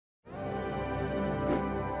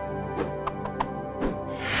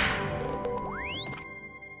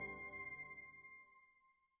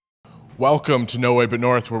Welcome to No Way But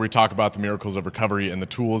North, where we talk about the miracles of recovery and the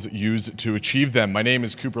tools used to achieve them. My name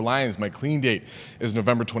is Cooper Lyons. My clean date is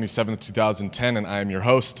November 27th, 2010, and I am your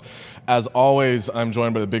host. As always, I'm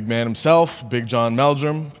joined by the big man himself, Big John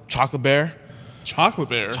Meldrum, Chocolate Bear. Chocolate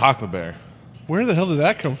Bear? Chocolate Bear. Where the hell did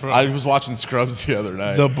that come from? I was watching Scrubs the other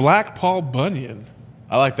night. The Black Paul Bunyan.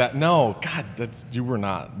 I like that. No, God, you were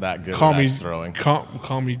not that good at axe throwing.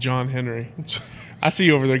 Call me John Henry. I see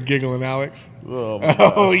you over there giggling, Alex.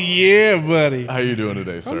 Oh, yeah, buddy. How you doing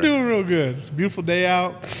today, sir? I'm doing real good. It's a beautiful day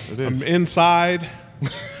out. It is. I'm inside.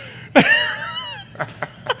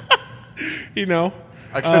 You know.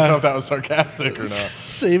 I couldn't tell if that was sarcastic or not.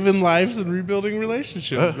 Saving lives and rebuilding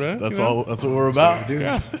relationships, right? That's all. That's what we're about.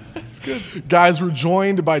 Yeah, it's good. Guys, we're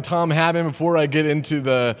joined by Tom Habban. Before I get into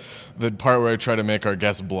the part where I try to make our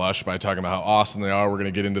guests blush by talking about how awesome they are, we're going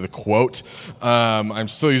to get into the quote. I'm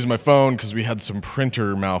still using my phone because we had some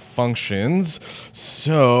printer malfunctions.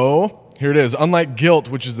 So here it is. Unlike guilt,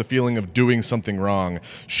 which is the feeling of doing something wrong,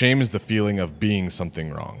 shame is the feeling of being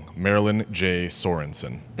something wrong. Marilyn J.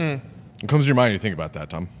 Sorensen. What comes to your mind when you think about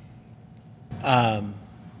that, Tom?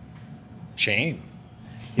 Shame.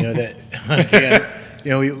 You know that. Again,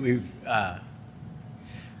 you know we've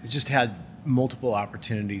just had multiple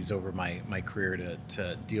opportunities over my career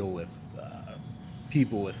to deal with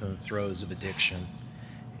people within the throes of addiction,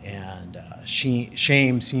 and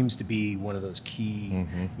shame seems to be one of those key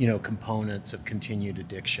components of continued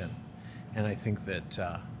addiction. And I think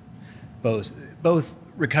that both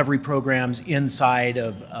recovery programs inside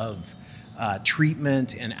of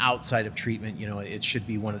treatment and outside of treatment, it should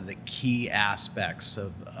be one of the key aspects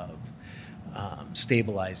of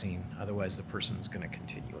stabilizing. Otherwise, the person's going to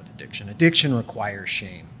continue with addiction. Addiction requires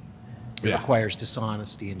shame. It requires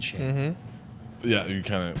dishonesty and shame. Yeah, you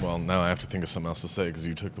kind of, well, now I have to think of something else to say because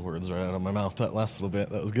you took the words right out of my mouth that last little bit.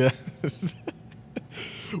 That was good.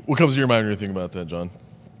 What comes to your mind when you think about that, John?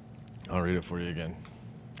 I'll read it for you again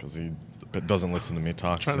because he doesn't listen to me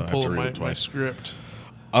talk, so I have to read it twice. My script.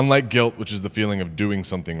 Unlike guilt, which is the feeling of doing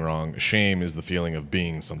something wrong, shame is the feeling of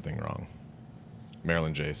being something wrong.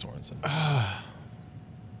 Marilyn J. Sorensen.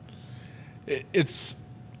 It's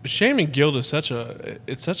shame and guilt is such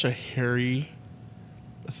a hairy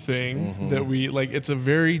thing that we like. It's a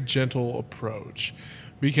very gentle approach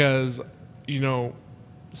because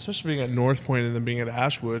especially being at Northpoint and then being at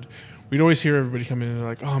Ashwood, we'd always hear everybody come in and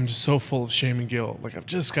like, oh, I'm just so full of shame and guilt. Like I've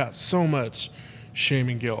just got so much shame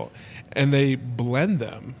and guilt. And they blend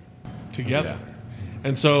them together.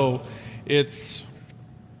 And so it's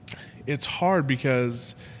hard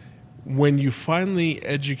because when you finally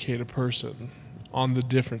educate a person on the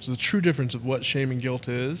difference, the true difference of what shame and guilt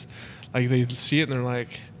is, like they see it and they're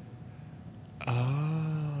like,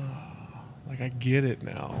 like I get it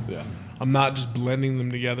now. Yeah. I'm not just blending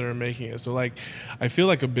them together and making it. So like, I feel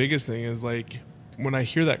like a biggest thing is like, when I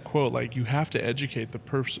hear that quote, like you have to educate the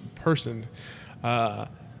person,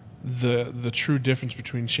 the true difference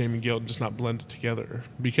between shame and guilt and just not blend it together,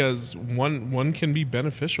 because one can be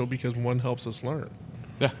beneficial because one helps us learn.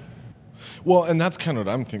 Yeah. Well, and that's kind of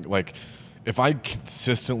what I'm thinking. Like, if I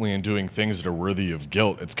consistently am doing things that are worthy of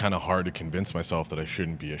guilt, it's kind of hard to convince myself that I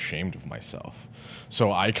shouldn't be ashamed of myself.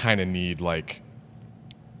 So I kind of need like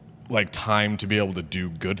time to be able to do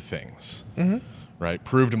good things. Right?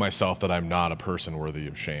 Prove to myself that I'm not a person worthy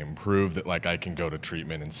of shame. Prove that like I can go to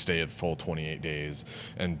treatment and stay at full 28 days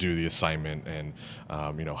and do the assignment and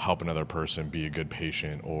help another person be a good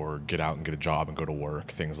patient or get out and get a job and go to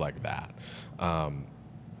work, things like that.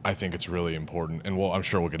 I think it's really important, and I'm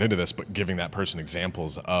sure we'll get into this, but giving that person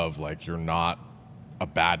examples of like you're not a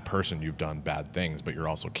bad person, you've done bad things, but you're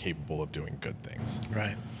also capable of doing good things.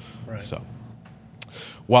 Right. So,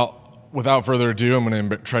 well, without further ado, I'm going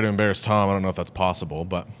to try to embarrass Tom. I don't know if that's possible,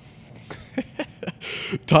 but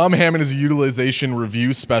Tom Habban is a utilization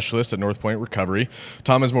review specialist at Northpoint Recovery.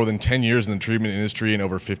 Tom has more than 10 years in the treatment industry and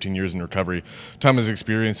over 15 years in recovery. Tom has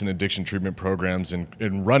experience in addiction treatment programs and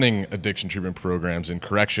in running addiction treatment programs in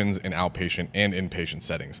corrections, in outpatient and inpatient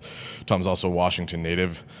settings. Tom's also a Washington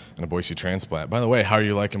native and a Boise transplant. By the way, how are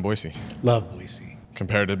you liking Boise? Love Boise.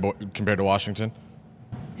 Compared to Washington?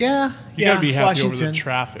 You gotta be happy Washington. Over the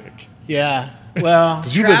traffic. Yeah, well,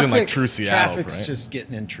 because you lived in like true Seattle, traffic's right? just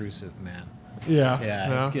getting intrusive, man.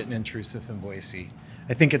 Yeah, it's getting intrusive in Boise.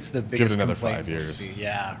 I think it's the biggest. Give it another complaint 5 years. Boise.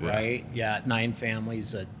 Yeah, right. Yeah, 9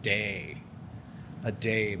 families a day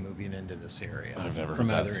moving into this area. I've never from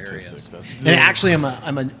heard other that areas. statistic. And actually,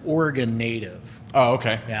 I'm an Oregon native. Oh,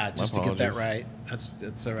 okay. Yeah, just to get that right.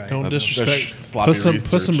 That's all right. Don't That's disrespect.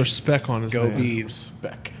 Put some respect on his Go name. Beavs.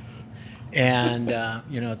 Respect. And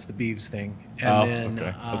it's the Beavs thing. And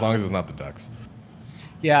okay. As long as it's not the Ducks.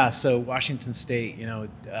 Yeah, so Washington State,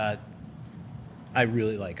 I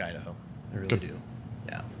really like Idaho. I really do.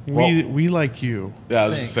 Yeah. We like you. Yeah, I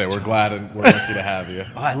was just Thanks, saying, we're John. glad and we're lucky to have you.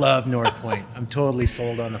 Oh, I love Northpoint. I'm totally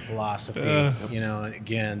sold on the philosophy. You know, and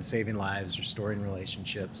again, saving lives, restoring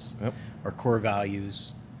relationships, Yep. our core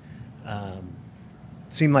values.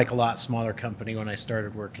 Seemed like a lot smaller company when I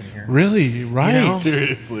started working here. Really? Right. You know?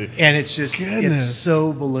 Seriously. And it's just, it's Goodness.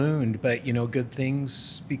 so ballooned, but you know, good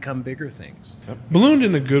things become bigger things. Ballooned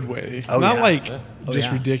in a good way. Oh, Not yeah. like Oh, just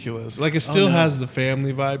yeah. ridiculous. Like it still no. has the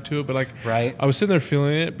family vibe to it, but like Right. I was sitting there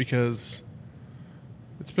feeling it because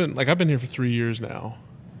it's been like I've been here for 3 years now.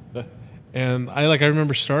 And I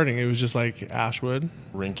remember starting, it was just like Ashwood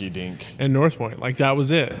Rinky dink. and Northpoint. Like that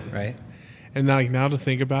was it. Right? And now to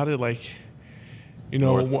think about it, like, you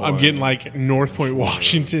know, Northpoint. I'm getting like Northpoint,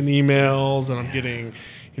 Washington emails, and I'm getting,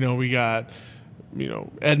 you know, we got, you know,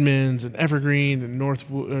 Edmonds and Evergreen and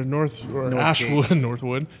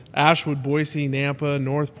Ashwood, Boise, Nampa,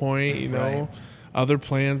 Northpoint, you know, Right. other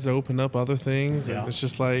plans to open up other things. Yeah. And it's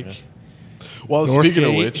just like, Well, speaking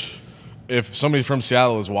of Northgate. which, if somebody from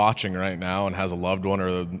Seattle is watching right now and has a loved one or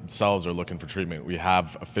themselves are looking for treatment, we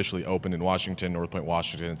have officially opened in Washington, Northpoint,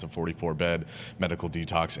 Washington. It's a 44-bed medical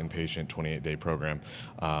detox inpatient 28-day program.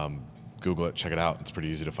 Google it, check it out. It's pretty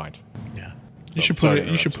easy to find. Yeah. you should sorry put it.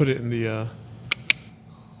 to You should interrupt put it in the.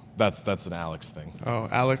 That's an Alex thing. Oh,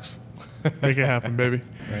 Alex, make it happen, baby.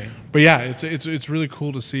 Right. But yeah, it's really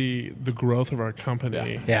cool to see the growth of our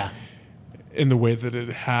company. Yeah. In the way that it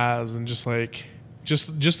has, and just like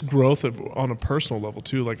just growth on a personal level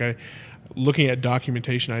too. Like looking at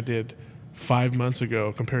documentation I did 5 months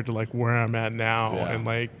ago compared to like where I'm at now, Yeah. and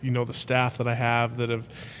like, you know, the staff that I have that have,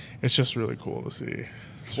 it's just really cool to see.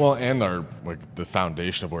 Well, and the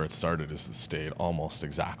foundation of where it started is stayed almost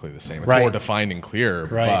exactly the same. It's Right. more defined and clear,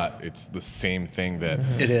 Right. but it's the same thing that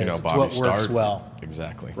It you is. know It's Bobby what works started. well.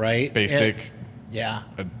 Exactly. Right? Basic Yeah.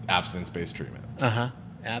 abstinence-based treatment.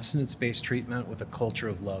 Abstinence-based treatment with a culture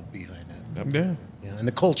of love behind it. Yeah, You know, and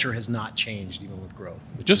the culture has not changed even with growth.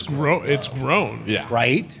 which just is what grow. I love. It's grown. Yeah.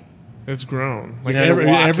 Right? It's grown. You Like know, to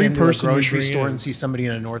walk every into person a we grocery bring store in- and see somebody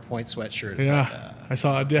in a Northpoint sweatshirt. It's Yeah,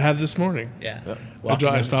 like, I had this morning. yeah. Yep. Walking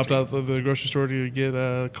down I the stopped street. out the grocery store to get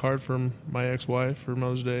a card from my ex-wife for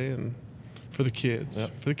Mother's Day and for the kids.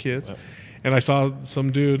 Yep. Yep. And I saw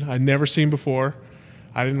some dude I'd never seen before.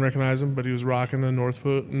 I didn't recognize him, but he was rocking a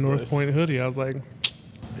Northpoint hoodie. I I was like,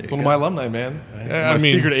 It's one of my alumni, man. Yeah, My I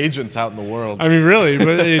mean- secret agents out in the world. I mean, really,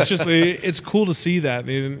 but it's just it's cool to see that,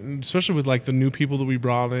 and especially with like the new people that we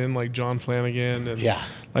brought in, like John Flanagan, and Yeah.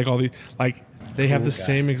 like all the like they have Cool the guy.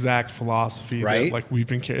 same exact philosophy Right. that like we've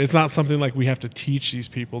been. It's not something like we have to teach these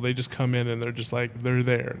people. They just come in and they're just like they're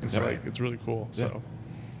there. It's Yep. like it's really cool. So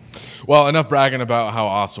Well, enough bragging about how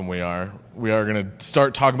awesome we are. We are going to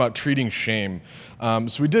start talking about treating shame.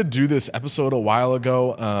 So we did do this episode a while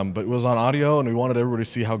ago, but it was on audio, and we wanted everybody to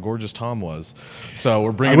see how gorgeous Tom was. So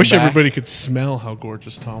we're bringing I wish him back. everybody could smell how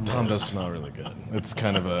gorgeous Tom was. Tom does smell really good. It's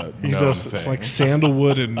kind of a He known does. thing. It's like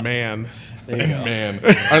sandalwood and man. There you go. Man,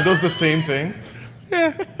 aren't those the same things?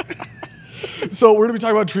 So we're gonna be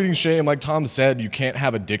talking about treating shame. Like Tom said, you can't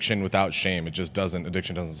have addiction without shame. It just doesn't.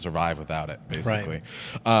 Addiction doesn't survive without it, basically.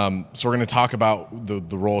 So we're gonna talk about the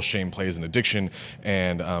role shame plays in addiction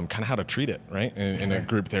and kind of how to treat it, right, in a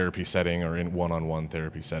group therapy setting or in one-on-one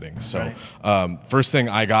therapy setting. So first thing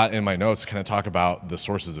I got in my notes, kind of talk about the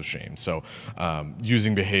sources of shame. So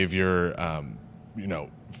using behavior.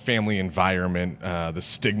 Family environment, the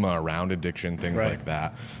stigma around addiction, things Right. like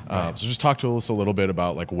that. So just talk to us a little bit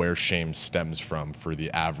about like where shame stems from for the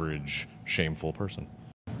average shameful person.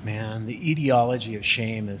 Man, the etiology of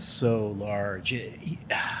shame is so large.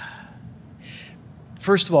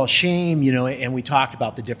 First of all, shame, you know, and we talked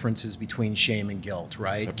about the differences between shame and guilt,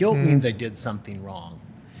 right? Guilt means I did something wrong.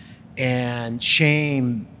 And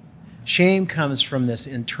shame comes from this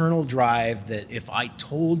internal drive that if I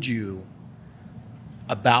told you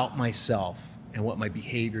about myself and what my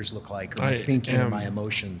behaviors look like, or my I thinking or am- my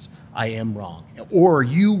emotions, I am wrong. Or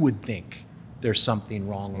you would think there's something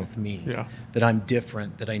wrong with me, Yeah. that I'm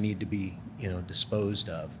different, that I need to be, disposed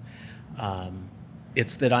of.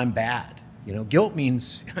 It's that I'm bad. Guilt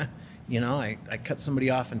means, I cut somebody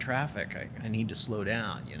off in traffic. I need to slow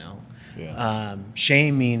down, Yeah.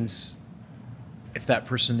 Shame means if that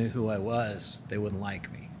person knew who I was, they wouldn't like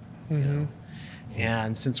me.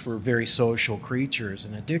 And since we're very social creatures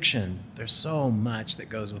in addiction, there's so much that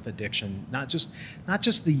goes with addiction. Not just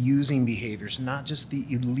the using behaviors, not just the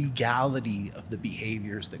illegality of the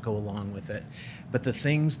behaviors that go along with it, but the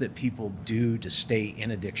things that people do to stay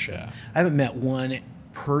in addiction. Yeah. I haven't met one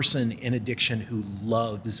person in addiction who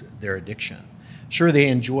loves their addiction. Sure, they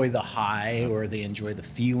enjoy the high or they enjoy the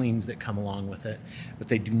feelings that come along with it, but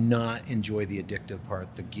they do not enjoy the addictive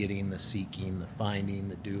part, the getting, the seeking, the finding,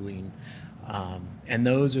 the doing. And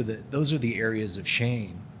those are the areas of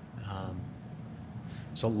shame.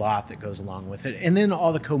 There's a lot that goes along with it. And then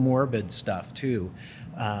all the comorbid stuff too.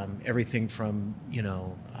 Everything from,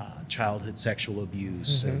 childhood sexual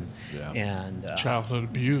abuse and childhood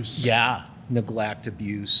abuse. Yeah, neglect,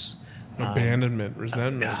 abuse. Abandonment,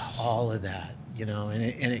 resentments. All of that, and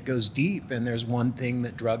it goes deep. And there's one thing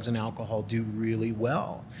that drugs and alcohol do really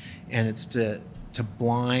well, and it's to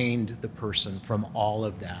blind the person from all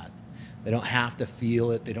of that. They don't have to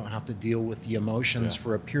feel it. They don't have to deal with the emotions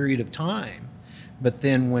for a period of time. But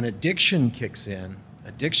then when addiction kicks in,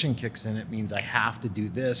 it means I have to do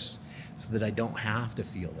this so that I don't have to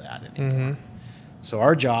feel that anymore. So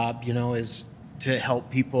our job, is to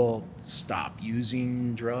help people stop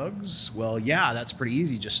using drugs. Well, yeah, that's pretty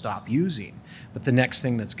easy. Just stop using. But the next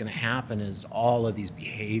thing that's going to happen is all of these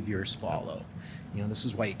behaviors follow. This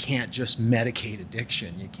is why you can't just medicate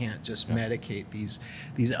addiction. You can't just medicate these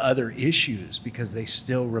other issues, because they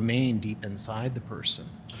still remain deep inside the person.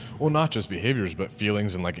 Well, not just behaviors, but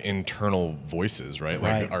feelings and like internal voices, right?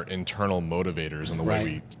 Like our internal motivators and the way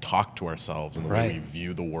we talk to ourselves and the way we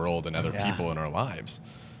view the world and other people in our lives.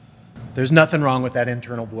 There's nothing wrong with that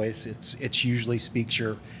internal voice. It's usually speaks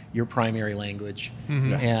your primary language,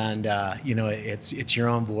 and it's your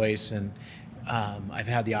own voice. And I've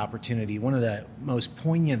had the opportunity. One of the most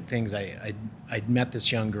poignant things, I'd met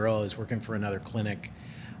this young girl who was working for another clinic,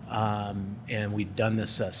 and we'd done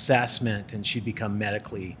this assessment, and she'd become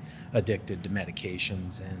medically addicted to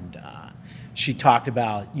medications. And she talked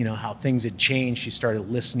about how things had changed. She started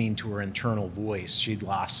listening to her internal voice. She'd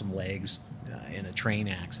lost some legs in a train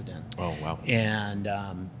accident. Oh, wow. And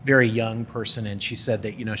very young person, and she said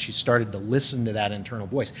that she started to listen to that internal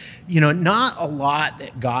voice. Not a lot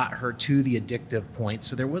that got her to the addictive point,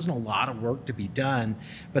 so there wasn't a lot of work to be done,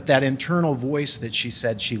 but that internal voice that she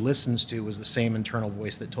said she listens to was the same internal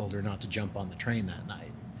voice that told her not to jump on the train that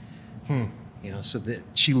night. So that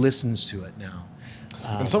she listens to it now.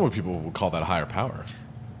 And some people would call that a higher power.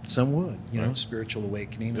 Some would, spiritual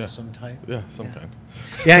awakening of some type. Yeah, some kind.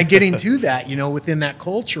 Yeah, and getting to that, within that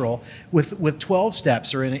cultural, with 12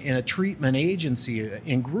 steps or in a treatment agency,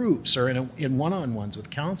 in groups or in one-on-ones with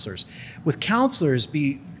counselors. With counselors,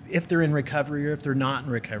 if they're in recovery or if they're not in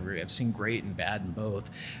recovery, I've seen great and bad in both.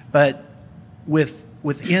 But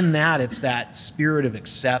within that, it's that spirit of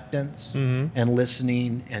acceptance and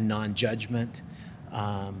listening and non-judgment,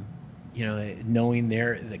 knowing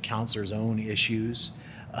the counselor's own issues.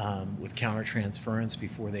 With countertransference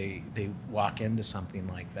before they walk into something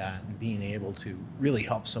like that, and being able to really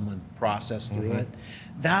help someone process through it,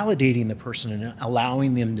 validating the person and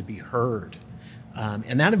allowing them to be heard.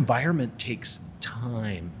 And that environment takes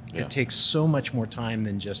time. It takes so much more time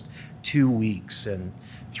than just 2 weeks and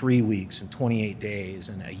 3 weeks and 28 days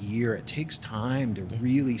and a year. It takes time to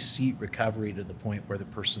really seat recovery to the point where the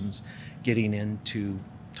person's getting into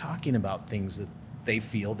talking about things that they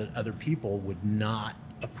feel that other people would not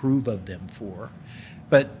approve of them for.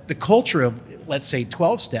 But the culture of, let's say,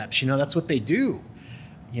 12 steps, that's what they do.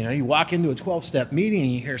 You walk into a 12-step meeting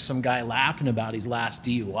and you hear some guy laughing about his last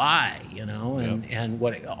DUI, and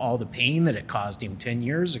what all the pain that it caused him 10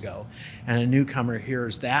 years ago. And a newcomer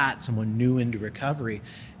hears that, someone new into recovery,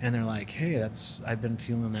 and they're like, hey, I've been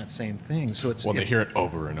feeling that same thing. So they hear it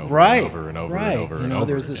over and over and over and over and over and over.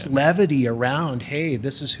 There's this levity around, hey,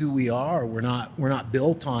 this is who we are. We're not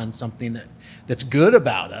built on something that's good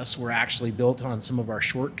about us. We're actually built on some of our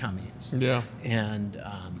shortcomings. Yeah. And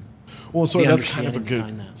well, so that's kind of a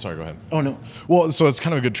good. Sorry, go ahead. Oh no. Well, so it's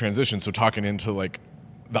kind of a good transition. So talking into like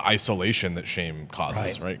the isolation that shame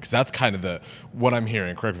causes, right? Because that's kind of what I'm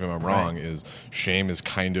hearing. Correct me if I'm wrong. Is shame is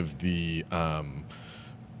kind of the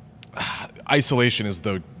isolation is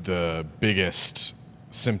the biggest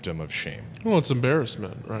symptom of shame. Well, it's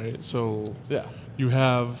embarrassment, right? So you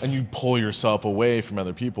have, and you pull yourself away from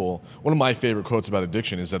other people. One of my favorite quotes about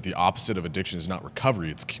addiction is that the opposite of addiction is not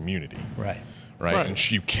recovery; it's community. Right.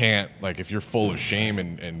 And you can't, like, if you're full of shame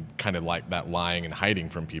and kind of like that lying and hiding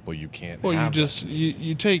from people, you can't. Well, have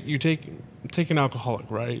you take an alcoholic,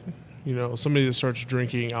 right? Somebody that starts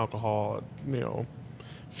drinking alcohol at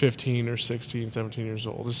 15 or 16, 17 years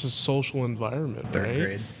old. This is social environment, Third right?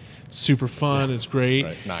 grade. It's super fun. It's great.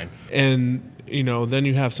 Right. 9. And then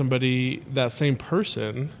you have somebody, that same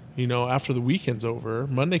person, after the weekend's over,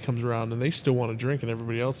 Monday comes around and they still want to drink, and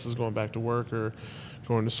everybody else is going back to work or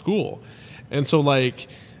going to school. And so, like,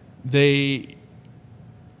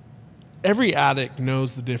 every addict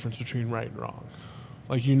knows the difference between right and wrong.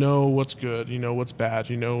 Like, you know what's good, you know what's bad,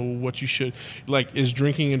 you know what you should, like, is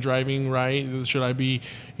drinking and driving right? Should I be,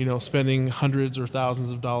 spending hundreds or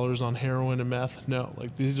thousands of dollars on heroin and meth? No,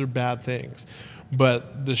 like, these are bad things.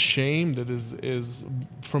 But the shame that is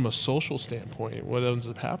from a social standpoint, what ends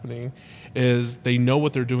up happening is they know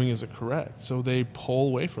what they're doing isn't correct. So they pull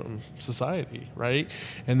away from society, right?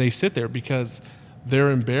 And they sit there because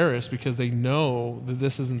they're embarrassed because they know that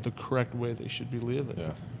this isn't the correct way they should be living.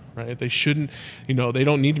 Yeah. Right? They shouldn't, they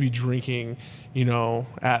don't need to be drinking,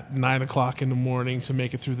 at 9 o'clock in the morning to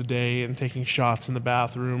make it through the day and taking shots in the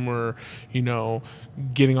bathroom or,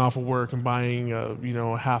 getting off of work and buying,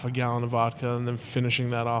 half a gallon of vodka and then finishing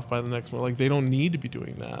that off by the next morning. Like, they don't need to be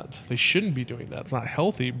doing that. They shouldn't be doing that. It's not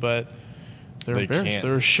healthy, but they're embarrassed. Can't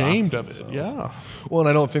They're ashamed of it. themselves. Yeah. Well, and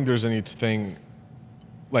I don't think there's anything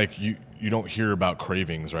like you don't hear about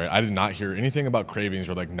cravings, right? I did not hear anything about cravings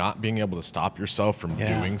or like not being able to stop yourself from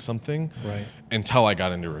doing something until I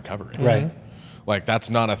got into recovery. Right. Like, that's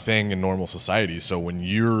not a thing in normal society. So when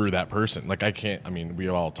you're that person, like, we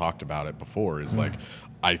all talked about it before, is like,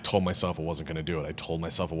 I told myself I wasn't going to do it. I told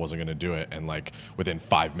myself I wasn't going to do it. And like within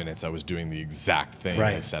 5 minutes, I was doing the exact thing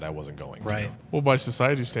I said I wasn't going to. Well, by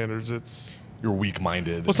society standards, you're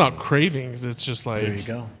weak-minded. Well, it's not cravings. It's just like there you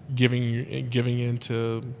go. giving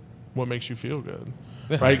into what makes you feel good,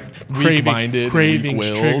 right? Weak-minded, cravings,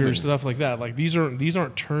 weak-willed, triggers, stuff like that. Like, these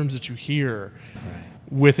aren't terms that you hear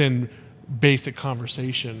within basic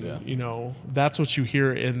conversation. That's what you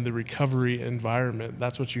hear in the recovery environment.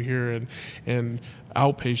 That's what you hear in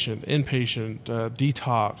outpatient, inpatient,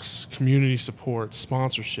 detox, community support,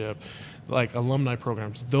 sponsorship, like alumni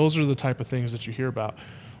programs. Those are the type of things that you hear about.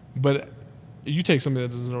 But you take somebody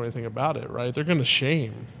that doesn't know anything about it, right? They're going to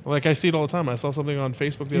shame. Like, I see it all the time. I saw something on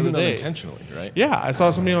Facebook the other day. Unintentionally, right? Yeah, I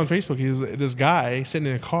saw somebody on Facebook. He was this guy sitting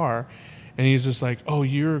in a car, and he's just like, "Oh,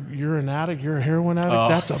 you're an addict. You're a heroin addict.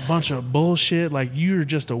 That's a bunch of bullshit. Like, you're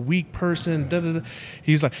just a weak person." Da, da, da.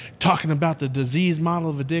 He's like talking about the disease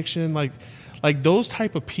model of addiction. Like those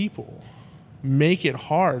type of people make it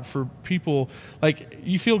hard for people. Like,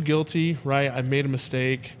 you feel guilty, right? I've made a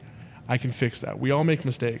mistake. I can fix that. We all make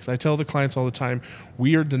mistakes. I tell the clients all the time,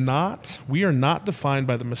 we are not defined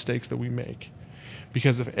by the mistakes that we make.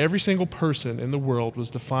 Because if every single person in the world was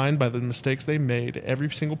defined by the mistakes they made, every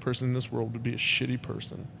single person in this world would be a shitty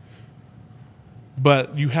person.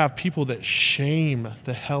 But you have people that shame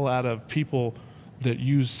the hell out of people that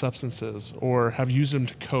use substances or have used them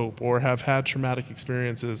to cope or have had traumatic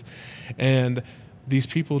experiences. And these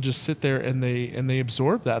people just sit there and they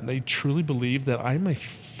absorb that, and they truly believe that I'm a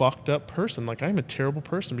fucked up person. Like, I'm a terrible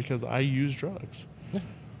person because I use drugs. Yeah.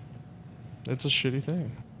 It's a shitty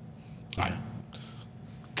thing.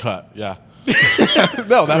 Cut. Yeah. No,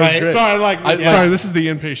 that was great. Sorry, sorry. This is the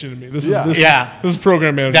inpatient in me. This is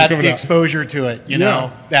program manager. That's the exposure to it. You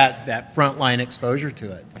know, that frontline exposure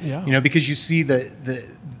to it. Yeah. Because you see the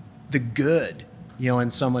good, in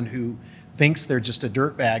someone who thinks they're just a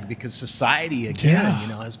dirtbag because society again,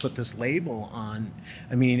 has put this label on.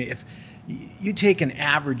 I mean, if you take an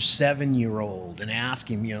average 7-year-old and ask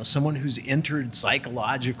him, someone who's entered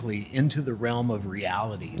psychologically into the realm of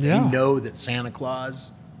reality, they know that Santa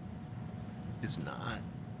Claus is not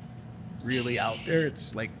really out there.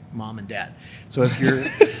 It's like mom and dad. So if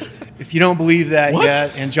you don't believe that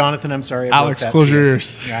yet, and Jonathan, I'm sorry, Alex, close your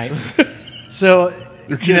ears. Right. So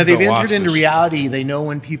they've entered into this. reality. They know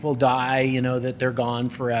when people die, that they're gone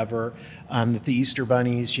forever. That the Easter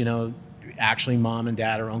bunnies, actually mom and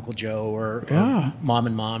dad or Uncle Joe or mom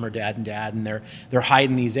and mom or dad and dad, and they're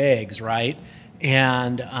hiding these eggs, right?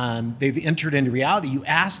 And they've entered into reality. You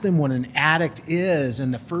ask them what an addict is,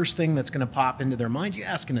 and the first thing that's going to pop into their mind, you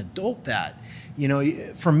ask an adult that.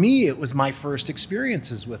 For me, it was my first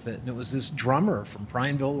experiences with it. And it was this drummer from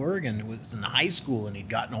Prineville, Oregon, who was in high school, and he'd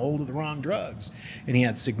gotten a hold of the wrong drugs. And he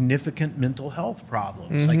had significant mental health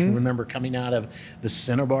problems. I can remember coming out of the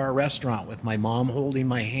Cinnabar restaurant with my mom holding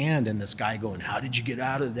my hand, and this guy going, "How did you get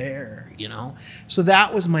out of there?" So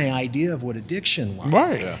that was my idea of what addiction was.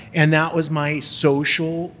 Right. Yeah. And that was my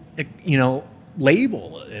social,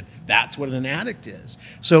 label, if that's what an addict is.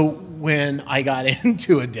 So when I got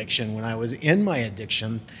into addiction, when I was in my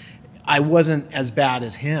addiction, I wasn't as bad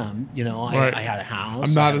as him. I had a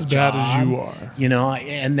house. I'm not as bad as you are.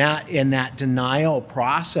 And that denial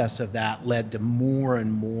process of that led to more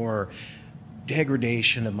and more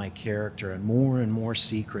degradation of my character and more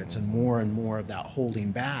secrets and more of that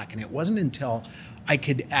holding back. And it wasn't until I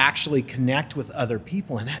could actually connect with other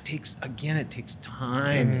people, and that takes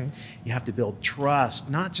time. You have to build trust,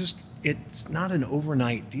 not just it's not an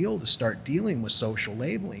overnight deal to start dealing with social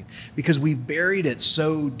labeling, because we've buried it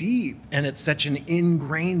so deep, and it's such an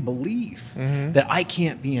ingrained belief that I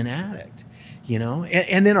can't be an addict, you know.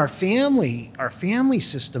 And then our family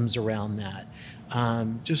systems around that.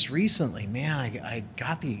 Just recently, man, I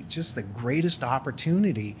got the greatest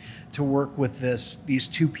opportunity to work with these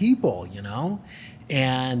two people, you know,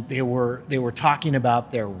 and they were talking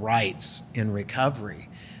about their rights in recovery,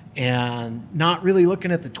 and not really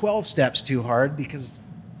looking at the 12 steps too hard, because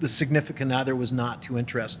the significant other was not too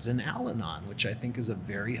interested in Al-Anon, which I think is a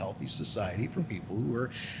very healthy society for people who are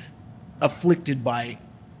afflicted by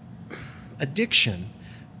addiction.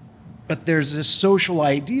 But there's this social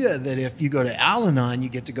idea that if you go to Al-Anon, you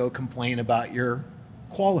get to go complain about your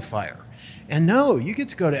qualifier. And no, you get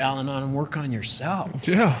to go to Al-Anon and work on yourself.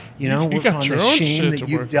 Yeah. You know, you work got on your the own shame shit that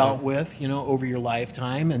to you've work dealt on. with, you know, over your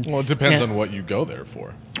lifetime. And Well, it depends on what you go there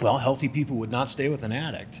for. well, healthy people would not stay with an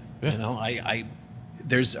addict. Yeah. You know,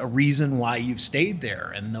 there's a reason why you've stayed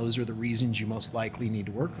there, and those are the reasons you most likely need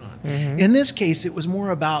to work on. In this case, it was more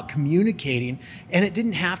about communicating, and it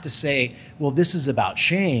didn't have to say, well, this is about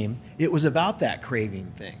shame. It was about that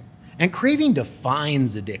craving thing. And craving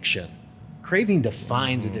defines addiction. Craving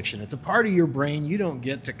defines addiction. It's a part of your brain you don't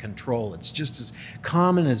get to control. It's just as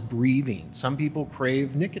common as breathing. Some people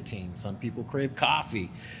crave nicotine. Some people crave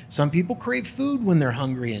coffee. Some people crave food when they're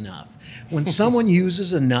hungry enough. When someone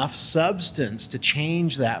uses enough substance to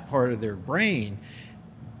change that part of their brain,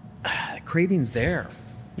 craving's there.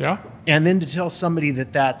 Yeah. And then to tell somebody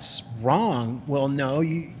that that's wrong, well, no,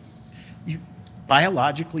 you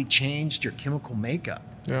biologically changed your chemical makeup.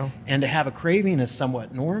 Yeah. And to have a craving is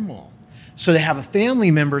somewhat normal. So to have a family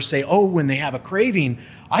member say, oh, when they have a craving,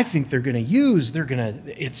 I think they're going to use,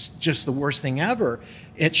 it's just the worst thing ever.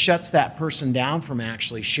 It shuts that person down from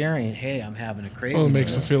actually sharing, hey, I'm having a craving. Well, it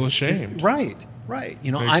makes them feel ashamed. Right.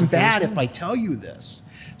 You know, I'm bad if I tell you this.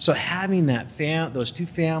 So having those two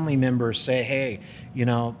family members say, hey, you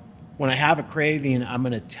know, when I have a craving, I'm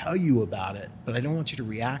going to tell you about it, but I don't want you to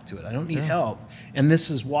react to it. I don't need help. And this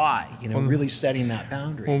is why, you know, really setting that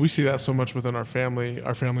boundary. Well, we see that so much within our family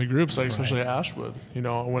groups, like especially at Ashwood. You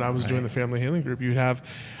know, when I was doing the family healing group,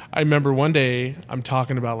 I remember one day I'm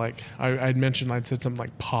talking about, like, I'd said something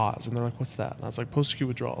like pause, and they're like, what's that? And I was like, post-acute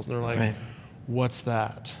withdrawals. And they're like, what's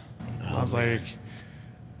that? And I was like,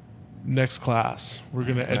 next class, we're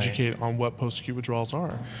going to educate on what post-acute withdrawals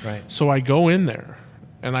are. Right. So I go in there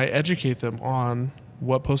and I educate them on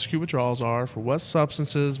what post-acute withdrawals are, for what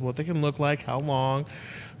substances, what they can look like, how long.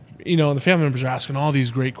 You know, and the family members are asking all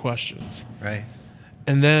these great questions. Right.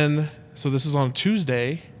 And then, so this is on a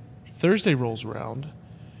Tuesday, Thursday rolls around,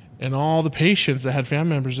 and all the patients that had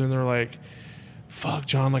family members in, they're like, fuck,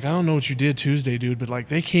 John, like, I don't know what you did Tuesday, dude, but like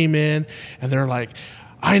they came in and they're like,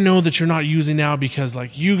 I know that you're not using now because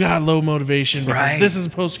like you got low motivation because this is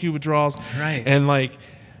post-acute withdrawals. Right. And like,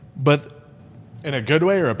 but In a good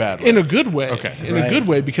way or a bad way? in a good way. Okay. In a good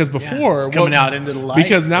way, because before it's coming out into the light.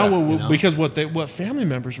 Because now, you know? because what family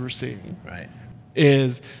members were seeing Right.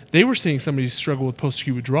 is they were seeing somebody struggle with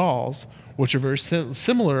post-acute withdrawals, which are very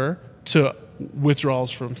similar to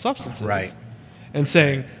withdrawals from substances, Right. and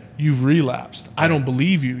saying you've relapsed. I don't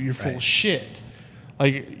believe you. You're full of shit.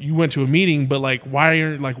 Like, you went to a meeting, but like why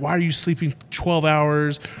are you sleeping 12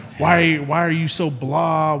 hours? Why are you so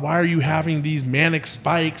blah? Why are you having these manic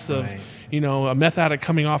spikes of you know, a meth addict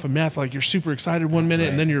coming off of meth, like you're super excited one minute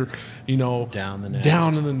and then you're, you know, down the next.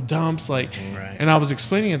 down in the dumps, like, and I was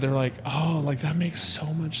explaining it. They're like, oh, like that makes so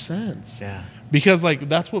much sense. Yeah. Because like,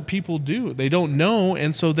 that's what people do. They don't know.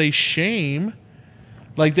 And so they shame,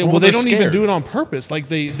 like they, Well, they they're don't even scared. do it on purpose. Like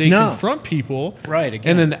they confront people. Right,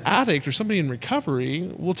 again. And an addict or somebody in recovery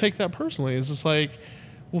will take that personally. It's just like,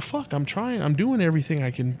 well, fuck, I'm doing everything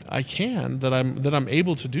I can that I'm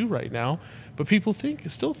able to do right now. But people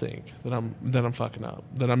still think that I'm fucking up,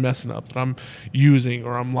 that I'm messing up, that I'm using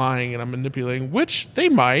or I'm lying and I'm manipulating, which they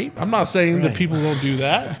might. I'm not saying that people don't do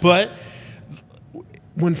that, but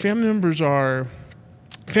when family members or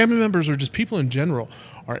just people in general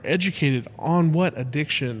are educated on what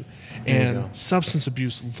addiction and substance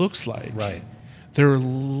abuse looks like, Right. they're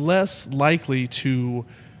less likely to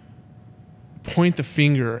point the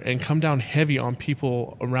finger and come down heavy on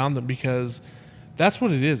people around them, because that's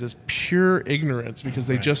what it is. It's pure ignorance because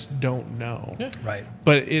they just don't know. Yeah. Right.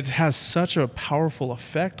 But it has such a powerful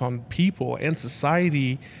effect on people and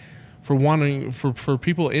society for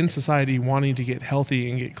people in society wanting to get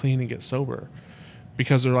healthy and get clean and get sober.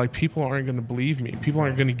 because they're like, people aren't going to believe me. People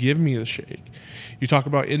aren't going to give me the shake. You talk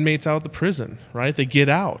about inmates out of the prison, right? They get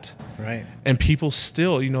out. Right. And people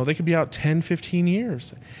still, you know, they could be out 10, 15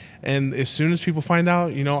 years. And as soon as people find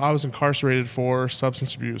out, you know, I was incarcerated for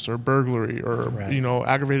substance abuse or burglary or, Right. you know,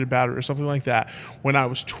 aggravated battery or something like that when I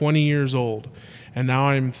was 20 years old and now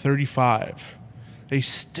I'm 35, they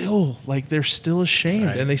still, like, they're still ashamed.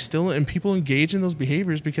 Right. And people engage in those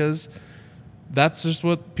behaviors because that's just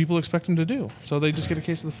what people expect them to do. So they just get a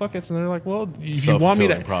case of the fuckets and they're like, well, if you want me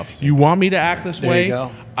to act this There way, you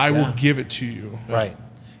go. I will Yeah. give it to you. Right.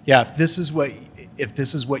 Yeah. If this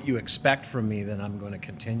is what you expect from me, then I'm going to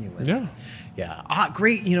continue with it. Yeah. Yeah.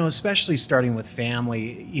 Great. You know, especially starting with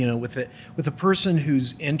family, you know, with a person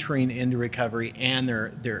who's entering into recovery and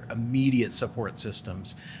their immediate support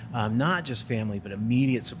systems, not just family, but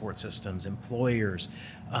immediate support systems, employers,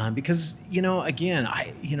 because, you know, again,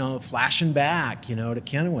 flashing back, you know, to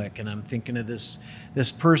Kennewick, and I'm thinking of this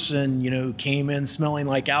person, you know, who came in smelling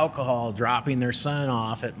like alcohol, dropping their son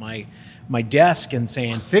off at my desk and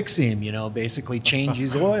saying, fix him, you know, basically change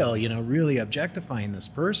his oil, you know, really objectifying this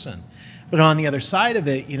person. But on the other side of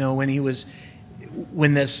it, you know,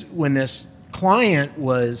 when this client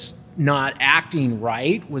was not acting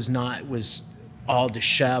right, was all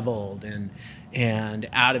disheveled and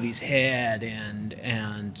out of his head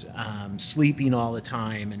and sleeping all the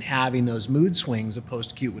time and having those mood swings of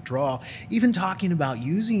post-acute withdrawal, even talking about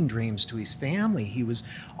using dreams to his family, he was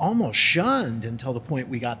almost shunned until the point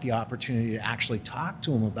we got the opportunity to actually talk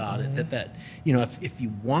to him about it. That you know, if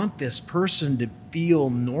you want this person to feel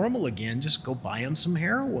normal again, just go buy them some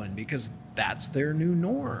heroin, because that's their new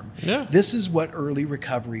norm. Yeah. This is what early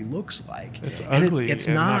recovery looks like. It's and ugly. It's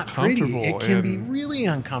and not pretty. comfortable. It can be really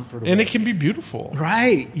uncomfortable. And it can be beautiful.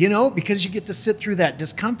 Right. You know, because you get to sit through that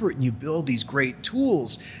discomfort and you build these great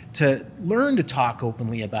tools to learn to talk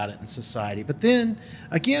openly about it in society. But then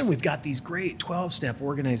again, we've got these great 12-step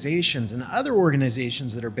organizations and other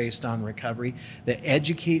organizations that are based on recovery that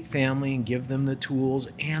educate family and give them the tools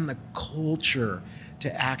and the culture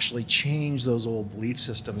to actually change those old belief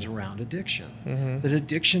systems around addiction. Mm-hmm. That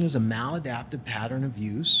addiction is a maladaptive pattern of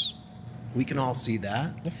use. We can all see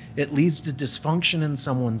that. It leads to dysfunction in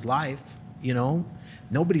someone's life. You know,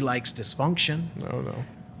 nobody likes dysfunction. No.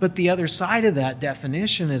 But the other side of that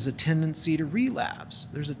definition is a tendency to relapse.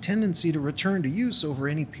 There's a tendency to return to use over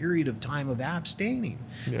any period of time of abstaining.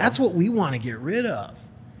 Yeah. That's what we want to get rid of.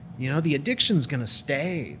 You know, the addiction's going to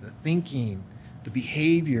stay, the thinking, the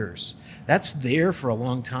behaviors. That's there for a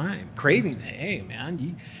long time. Cravings, hey, man,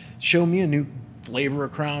 you show me a new flavor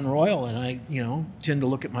of Crown Royal, and I, you know, tend to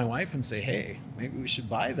look at my wife and say, hey, maybe we should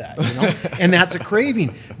buy that, you know? And that's a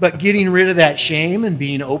craving. But getting rid of that shame and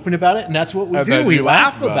being open about it, and that's what we do. We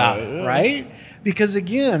laugh about it, yeah. right? Because,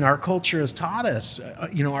 again, our culture has taught us,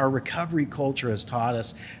 you know, our recovery culture has taught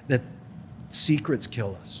us that secrets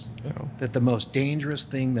kill us. Yeah. That the most dangerous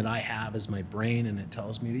thing that I have is my brain, and it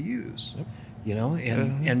tells me to use. Yep. You know,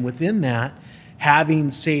 and within that,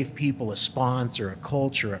 having safe people, a sponsor, a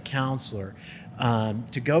culture, a counselor,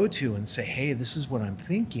 to go to and say, hey, this is what I'm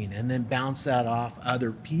thinking, and then bounce that off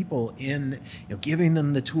other people in, you know, giving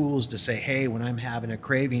them the tools to say, hey, when I'm having a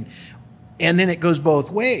craving. And then it goes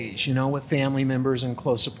both ways, you know, with family members and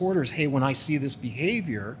close supporters. Hey, when I see this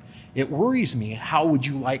behavior, it worries me. How would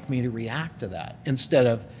you like me to react to that? Instead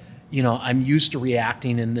of, you know, I'm used to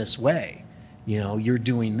reacting in this way. You know, you're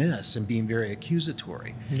doing this, and being very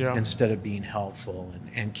accusatory, Yeah. instead of being helpful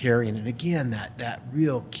and caring. And again, that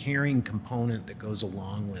real caring component that goes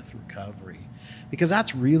along with recovery. Because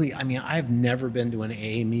that's really, I mean, I've never been to an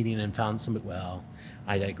AA meeting and found somebody, well,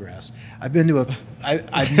 I digress. I've been to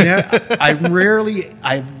I've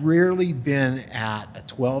rarely been at a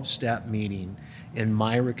 12-step meeting in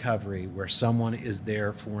my recovery where someone is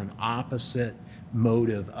there for an opposite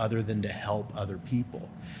motive other than to help other people.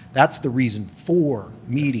 That's the reason for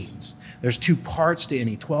meetings. There's two parts to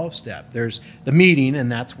any 12-step. There's the meeting,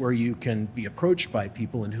 and that's where you can be approached by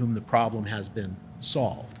people in whom the problem has been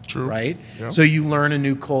solved. True. Right? Yeah. So you learn a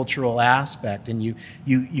new cultural aspect, and you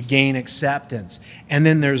gain acceptance. And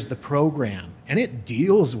then there's the program, and it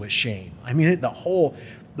deals with shame. I mean, the whole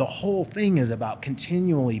thing is about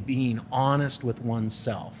continually being honest with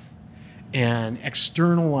oneself and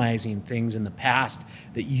externalizing things in the past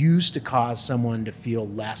that used to cause someone to feel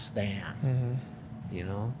less than. Mm-hmm. You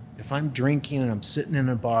know, if I'm drinking and I'm sitting in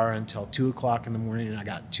a bar until 2 o'clock in the morning and I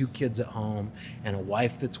got 2 kids at home and a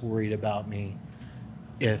wife that's worried about me,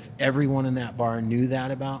 if everyone in that bar knew that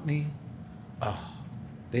about me,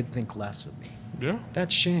 they'd think less of me. Yeah.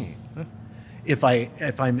 That's shame. Yeah.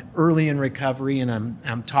 If I'm early in recovery and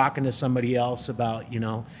I'm talking to somebody else about, you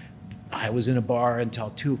know, I was in a bar until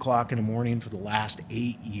 2 o'clock in the morning for the last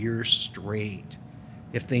 8 years straight.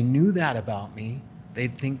 If they knew that about me,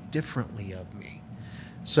 they'd think differently of me.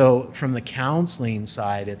 So from the counseling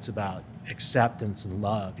side, it's about acceptance and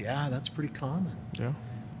love. Yeah, that's pretty common. Yeah.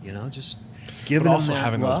 You know, just giving But them also that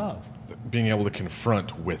having love. being able to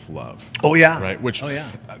confront with love. Oh yeah. Right. Which, oh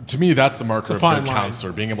yeah. To me, that's the marker a of a fine good line.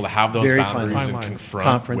 counselor. Being able to have those Very boundaries fine and line. confront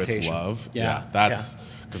with Confrontation. love. Yeah. That's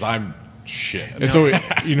because I'm shit. It's always,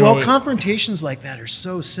 you know, Well, confrontations like that are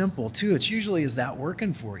so simple too. It's usually, is that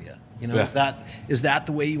working for you? You know, Yeah. is that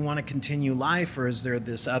the way you want to continue life, or is there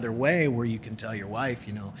this other way where you can tell your wife,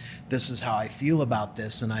 you know, this is how I feel about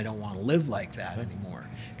this, and I don't want to live like that anymore?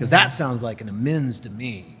 Because that sounds like an amends to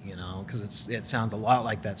me, you know, because it sounds a lot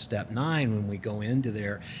like that step 9 when we go into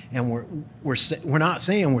there, and we're not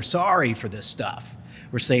saying we're sorry for this stuff.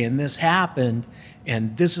 We're saying this happened,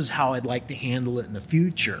 and this is how I'd like to handle it in the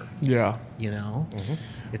future. yeah. You know,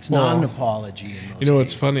 it's not an apology. In most You know,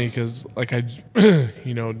 it's cases. funny because, like,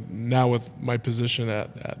 you know, now with my position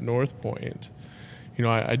at Northpoint, you know,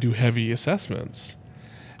 I do heavy assessments.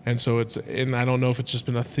 And so and I don't know if it's just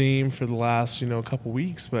been a theme for the last, you know, couple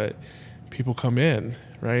weeks, but people come in,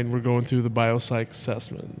 right? And we're going through the biopsych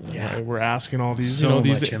assessment. Yeah. Right? We're asking all these, So you know,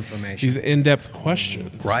 much information. these in-depth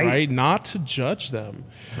questions, Right. right? Not to judge them.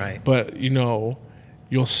 Right. But, you know,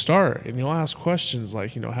 you'll start and you'll ask questions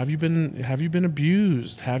like, you know, have you been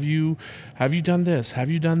abused? Have you done this? Have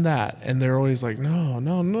you done that? And they're always like, no.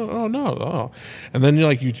 And then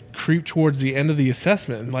you creep towards the end of the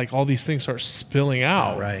assessment and like all these things start spilling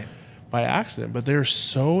out Right. by accident, but they're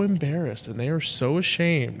so embarrassed and they are so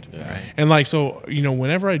ashamed. Right. And like, so, you know,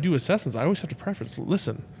 whenever I do assessments, I always have to preference,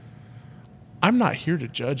 listen, I'm not here to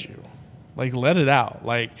judge you. Like, let it out.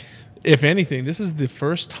 Like, if anything, this is the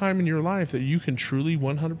first time in your life that you can truly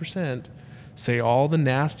 100% say all the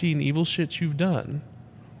nasty and evil shit you've done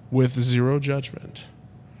with zero judgment.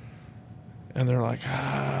 And they're like,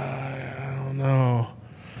 I don't know.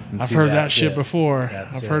 And I've see, heard that that's shit it. before.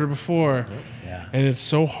 That's I've heard it. it before. Yeah. And it's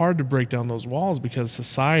so hard to break down those walls because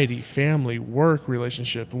society, family, work,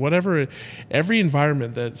 relationship, whatever, every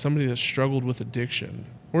environment that somebody that's struggled with addiction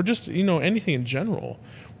or just, you know, anything in general,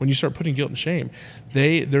 when you start putting guilt and shame,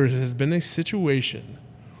 there has been a situation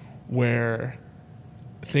where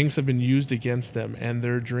things have been used against them and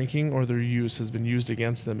their drinking or their use has been used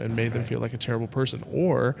against them and made them feel like a terrible person,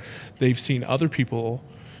 or they've seen other people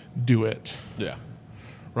do it. Yeah.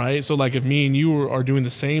 Right? So like if me and you are doing the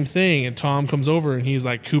same thing and Tom comes over and he's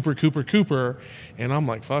like, Cooper, and I'm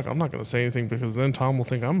like, fuck, I'm not going to say anything because then Tom will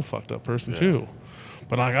think I'm a fucked up person too.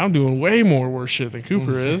 But like I'm doing way more worse shit than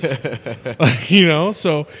Cooper is. Like, you know,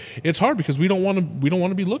 so it's hard because we don't want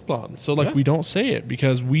to be looked on. So like we don't say it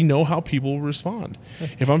because we know how people respond.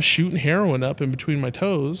 If I'm shooting heroin up in between my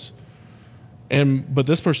toes but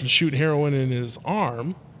this person's shooting heroin in his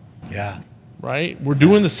arm, Yeah. right? We're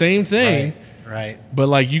doing the same thing. Right. But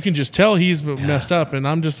like you can just tell he's messed up and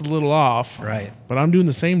I'm just a little off. Right. But I'm doing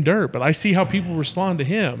the same dirt. But I see how people respond to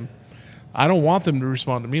him. I don't want them to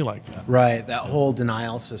respond to me like that. Right. That whole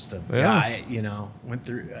denial system. Yeah. I, went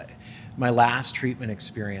through my last treatment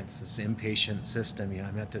experience, this inpatient system.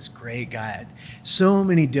 I met this great guy. So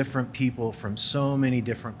many different people from so many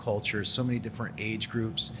different cultures, so many different age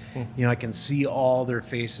groups. I can see all their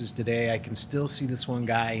faces today. I can still see this one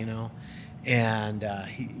guy, and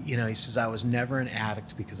he says, I was never an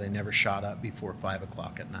addict because I never shot up before 5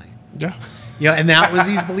 o'clock at night. Yeah. And that was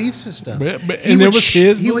his belief system.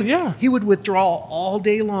 He would withdraw all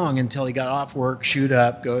day long until he got off work, shoot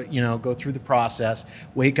up, go through the process,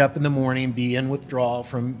 wake up in the morning, be in withdrawal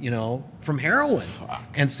from heroin.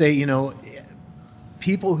 And say,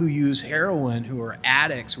 people who use heroin, who are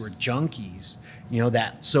addicts, who are junkies,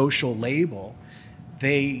 that social label,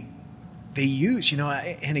 they use,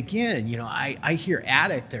 and again, I hear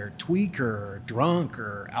addict or tweaker or drunk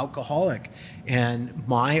or alcoholic, and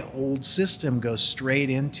my old system goes straight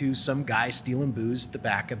into some guy stealing booze at the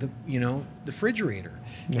back of the refrigerator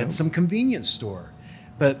at some convenience store.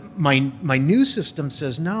 But my new system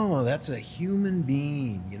says, no, that's a human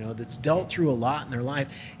being, that's dealt through a lot in their life.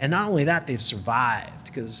 And not only that, they've survived,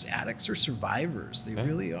 because addicts are survivors. They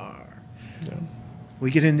really are. Yeah. We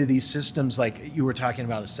get into these systems like you were talking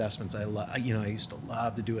about assessments. I used to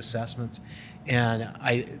love to do assessments, and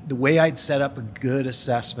the way I'd set up a good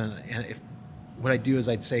assessment, and what I'd do is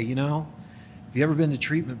I'd say, have you ever been to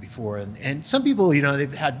treatment before? And some people,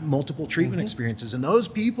 they've had multiple treatment experiences, and those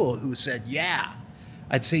people who said, yeah,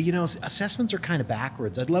 I'd say, assessments are kind of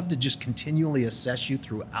backwards. I'd love to just continually assess you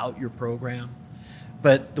throughout your program,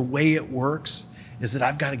 but the way it works is that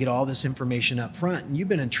I've got to get all this information up front. And you've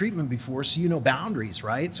been in treatment before, so you know boundaries,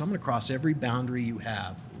 right? So I'm going to cross every boundary you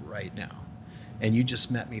have right now. And you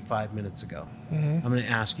just met me 5 minutes ago. I'm going to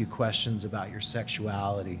ask you questions about your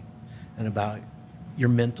sexuality and about your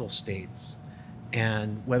mental states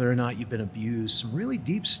and whether or not you've been abused, some really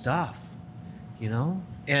deep stuff, you know?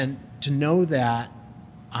 And to know that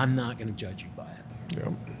I'm not going to judge you by it,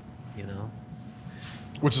 Yep. you know?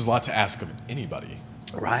 Which is a lot to ask of anybody,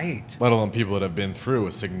 Right. let alone people that have been through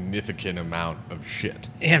a significant amount of shit.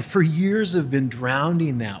 And for years have been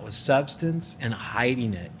drowning that with substance and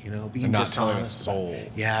hiding it, you know, being And not dishonest. telling a about soul.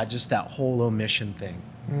 it. Yeah, just that whole omission thing.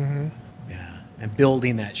 Yeah, and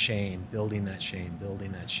building that shame, building that shame,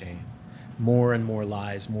 building that shame. More and more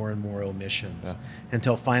lies, more and more omissions,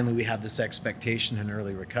 until finally we have this expectation in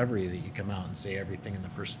early recovery that you come out and say everything in the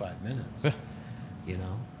first 5 minutes, you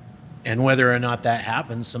know? And whether or not that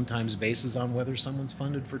happens sometimes bases on whether someone's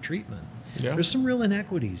funded for treatment. Yeah. There's some real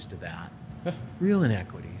inequities to that. Real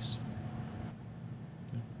inequities.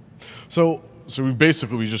 So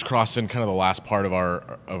we just crossed in kind of the last part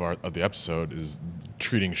of the episode is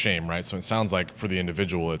treating shame, right? So it sounds like for the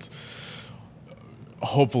individual, it's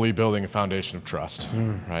hopefully building a foundation of trust,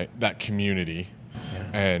 right? That community,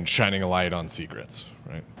 and shining a light on secrets,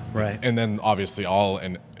 right? Right. And then obviously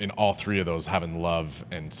in all three of those, having love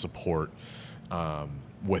and support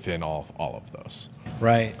within all of those.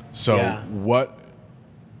 Right. So Yeah. what,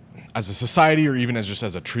 as a society or even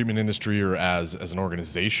as a treatment industry or as an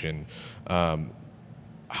organization,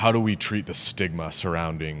 how do we treat the stigma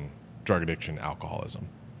surrounding drug addiction, alcoholism?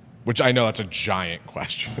 Which I know that's a giant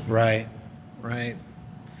question. Right, right.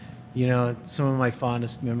 You know, some of my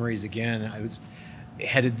fondest memories, again, I was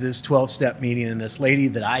headed to this 12-step meeting, and this lady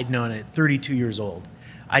that I'd known at 32 years old,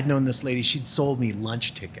 I'd known this lady, she'd sold me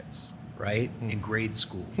lunch tickets, right, in grade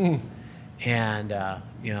school. And,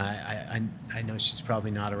 you know, I know she's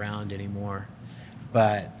probably not around anymore,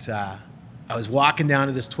 but I was walking down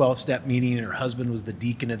to this 12-step meeting, and her husband was the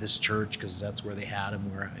deacon of this church because that's where they had him,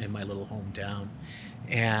 where in my little hometown.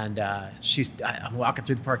 And I'm walking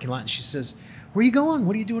through the parking lot, and she says, "Where are you going?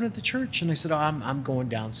 What are you doing at the church?" And I said, "Oh, I'm going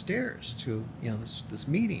downstairs to, you know, this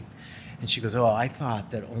meeting." And she goes, "Oh, I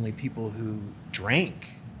thought that only people who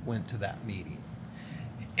drank went to that meeting.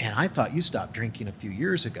 And I thought you stopped drinking a few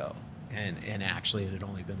years ago." And actually, it had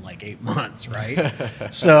only been like 8 months, right?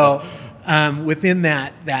 So within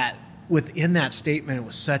that statement, it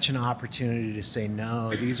was such an opportunity to say,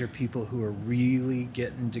 no, these are people who are really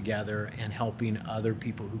getting together and helping other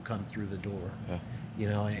people who come through the door. You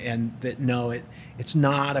know, and that it's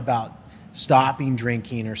not about stopping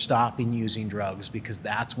drinking or stopping using drugs, because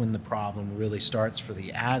that's when the problem really starts for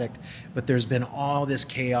the addict. But there's been all this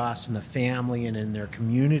chaos in the family and in their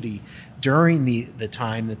community during the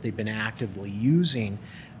time that they've been actively using,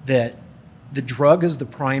 that the drug is the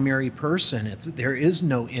primary person. There is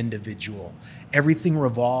no individual. Everything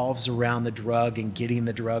revolves around the drug and getting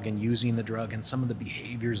the drug and using the drug and some of the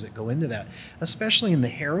behaviors that go into that, especially in the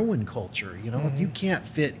heroin culture. You know, if you can't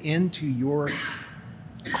fit into your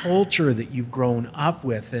culture that you've grown up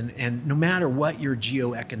with, and no matter what your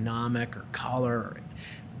geoeconomic or color,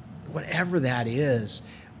 whatever that is,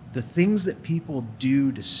 the things that people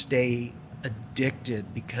do to stay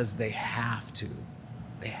addicted because they have to.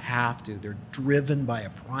 They're driven by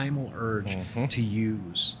a primal urge to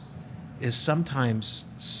use, is sometimes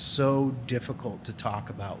so difficult to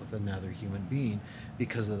talk about with another human being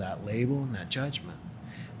because of that label and that judgment.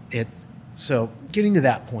 So getting to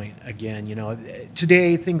that point again, you know,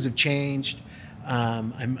 today things have changed.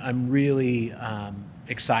 I'm really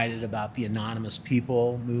excited about the anonymous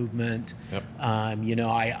people movement. Yep. You know,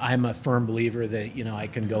 I'm a firm believer that, you know, I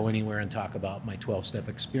can go anywhere and talk about my 12-step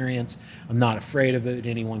experience. I'm not afraid of it.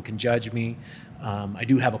 Anyone can judge me. I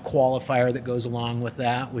do have a qualifier that goes along with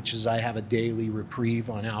that, which is I have a daily reprieve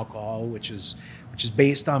on alcohol, which is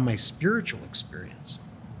based on my spiritual experience.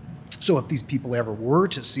 So if these people ever were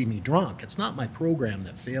to see me drunk, it's not my program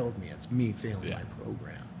that failed me. It's me failing my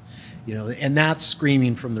program. You know, and that's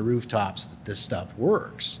screaming from the rooftops that this stuff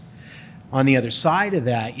works. On the other side of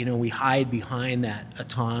that, you know, we hide behind that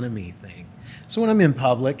autonomy thing. So when I'm in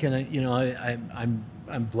public, and you know,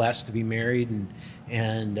 I'm blessed to be married,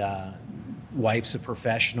 and wife's a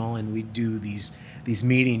professional, and we do these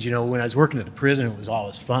meetings. You know, when I was working at the prison, it was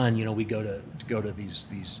always fun. You know, we go to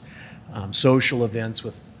these social events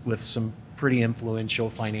with some pretty influential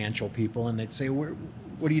financial people, and they'd say,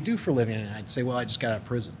 "What do you do for a living?" And I'd say, "Well, I just got out of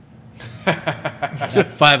prison." At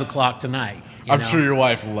 5 o'clock tonight. I'm sure your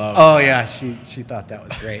wife loved Oh that. yeah, she thought that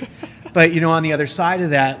was great. But on the other side of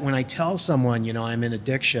that, when I tell someone, I'm in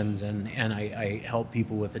addictions and I help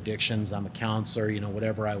people with addictions, I'm a counselor,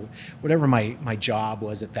 whatever my job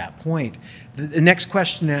was at that point, the next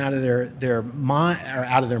question out of their mind or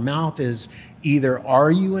out of their mouth is either,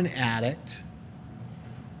 are you an addict,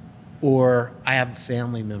 or I have a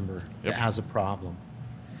family member that has a problem.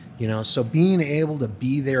 So being able to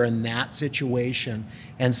be there in that situation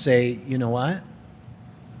and say, you know what,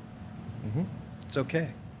 it's okay.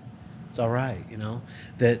 It's all right,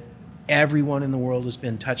 that everyone in the world has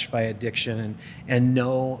been touched by addiction, and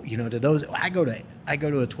know, to those, I go to a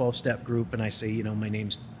 12-step group and I say, my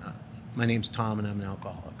name's Tom and I'm an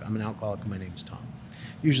alcoholic. I'm an alcoholic and my name's Tom.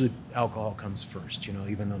 Usually alcohol comes first,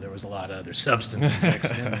 even though there was a lot of other substances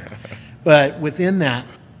mixed in there. But within that,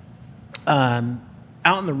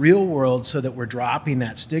 out in the real world, so that we're dropping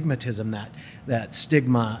that stigmatism, that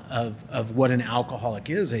stigma of what an alcoholic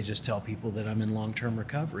is, I just tell people that I'm in long-term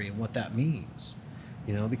recovery and what that means,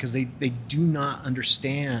 because they do not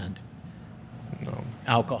understand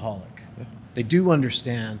alcoholic. Yeah. They do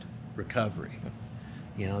understand recovery.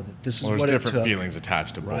 That this is Well, what there's it different took. feelings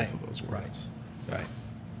attached to both Right. of those words. Right.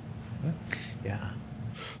 Yeah.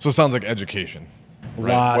 So it sounds like education, A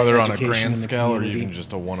right? lot of Whether on a education in grand the scale or community. even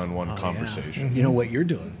just a one-on-one Oh, yeah. conversation. You know what you're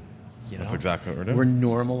doing. That's exactly what we're doing. We're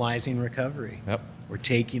normalizing recovery. Yep. We're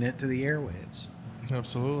taking it to the airwaves.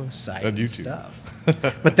 Absolutely. Exciting YouTube. stuff.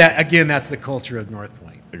 But that's the culture of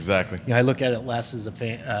Northpoint. Exactly. I look at it less as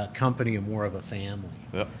a company and more of a family.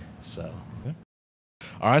 Yep. So.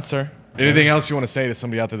 All right, sir. Anything else you want to say to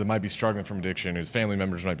somebody out there that might be struggling from addiction, whose family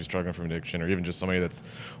members might be struggling from addiction, or even just somebody that's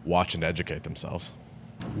watching to educate themselves?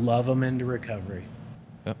 Love them into recovery.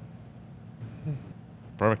 Yep.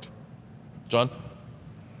 Perfect. John?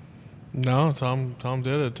 No, Tom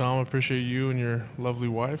did it. Tom, I appreciate you and your lovely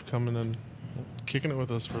wife coming and kicking it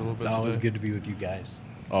with us for a little bit It's always today. good to be with you guys.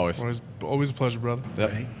 Always. Always a pleasure, brother.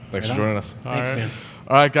 Yep. Right. Thanks Right for on. joining us. All Thanks, right. man.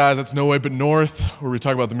 All right, guys, that's No Way But North, where we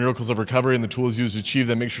talk about the miracles of recovery and the tools used to achieve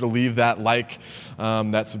them. Make sure to leave that like,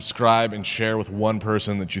 that subscribe, and share with one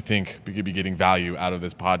person that you think could be getting value out of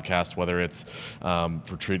this podcast, whether it's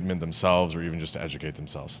for treatment themselves or even just to educate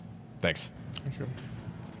themselves. Thanks. Thank you.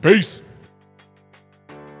 Peace.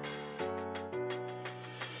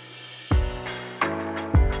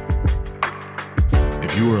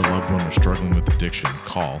 If you or a loved one are struggling with addiction,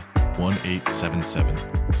 call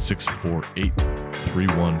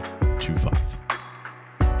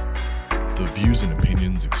 1-877-648-3125. The views and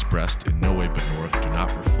opinions expressed in No Way But North do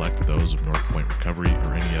not reflect those of Northpoint Recovery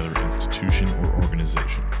or any other institution or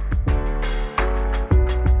organization.